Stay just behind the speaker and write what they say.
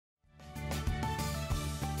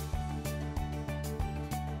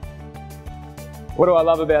What do I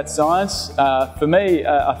love about science? For me,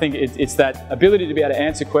 I think it's that ability to be able to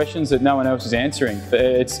answer questions that no one else is answering.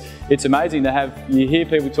 It's amazing to have, you hear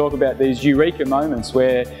people talk about these eureka moments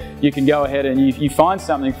where you can go ahead and you find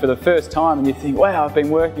something for the first time and you think, wow, I've been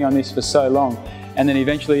working on this for so long. And then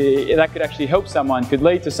eventually that could actually help someone, could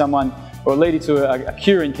lead to someone, or lead to a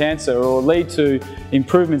cure in cancer, or lead to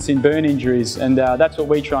improvements in burn injuries. And that's what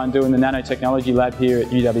we try and do in the nanotechnology lab here at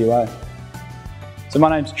UWA. So my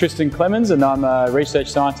name's Tristan Clemons and I'm a research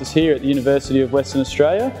scientist here at the University of Western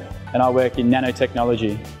Australia, and I work in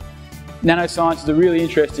nanotechnology. Nanoscience is a really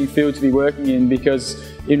interesting field to be working in because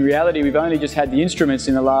in reality we've only just had the instruments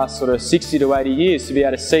in the last sort of 60 to 80 years to be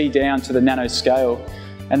able to see down to the nanoscale.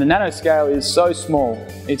 And the nanoscale is so small,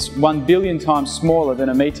 it's 1 billion times smaller than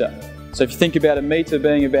a metre. So if you think about a metre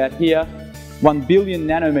being about here, 1 billion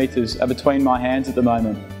nanometres are between my hands at the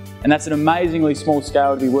moment. And that's an amazingly small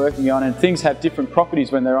scale to be working on, and things have different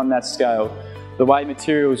properties when they're on that scale. The way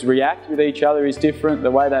materials react with each other is different,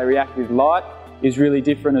 the way they react with light is really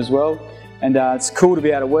different as well. And it's cool to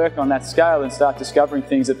be able to work on that scale and start discovering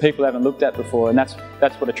things that people haven't looked at before, and that's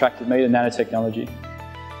what attracted me to nanotechnology.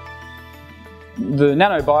 The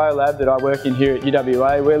nanobio lab that I work in here at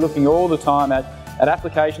UWA, we're looking all the time at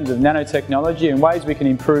applications of nanotechnology and ways we can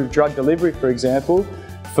improve drug delivery, for example,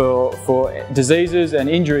 for diseases and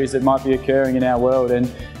injuries that might be occurring in our world. And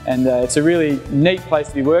it's a really neat place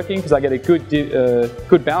to be working because I get a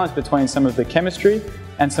good balance between some of the chemistry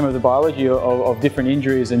and some of the biology of different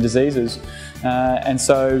injuries and diseases. And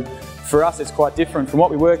so for us it's quite different from what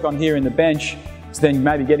we work on here in the bench. So then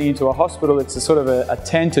maybe getting into a hospital, it's a sort of a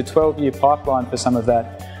 10 to 12 year pipeline for some of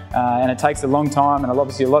that. And it takes a long time and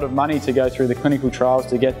obviously a lot of money to go through the clinical trials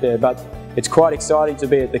to get there. But it's quite exciting to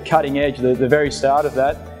be at the cutting edge, the very start of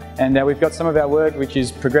that. And we've got some of our work which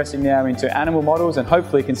is progressing now into animal models and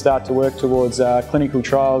hopefully can start to work towards clinical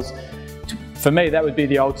trials. For me, that would be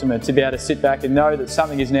the ultimate, to be able to sit back and know that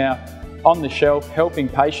something is now on the shelf helping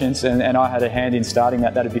patients, and I had a hand in starting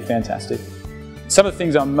that. That'd be fantastic. Some of the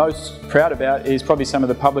things I'm most proud about is probably some of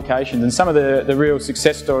the publications and some of the real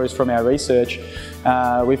success stories from our research.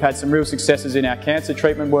 We've had some real successes in our cancer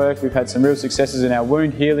treatment work, we've had some real successes in our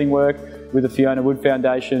wound healing work with the Fiona Wood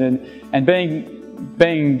Foundation, and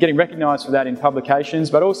getting recognised for that in publications,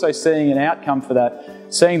 but also seeing an outcome for that,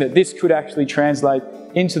 seeing that this could actually translate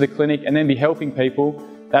into the clinic and then be helping people.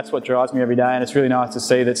 That's what drives me every day, and it's really nice to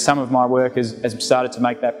see that some of my work has started to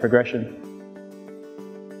make that progression.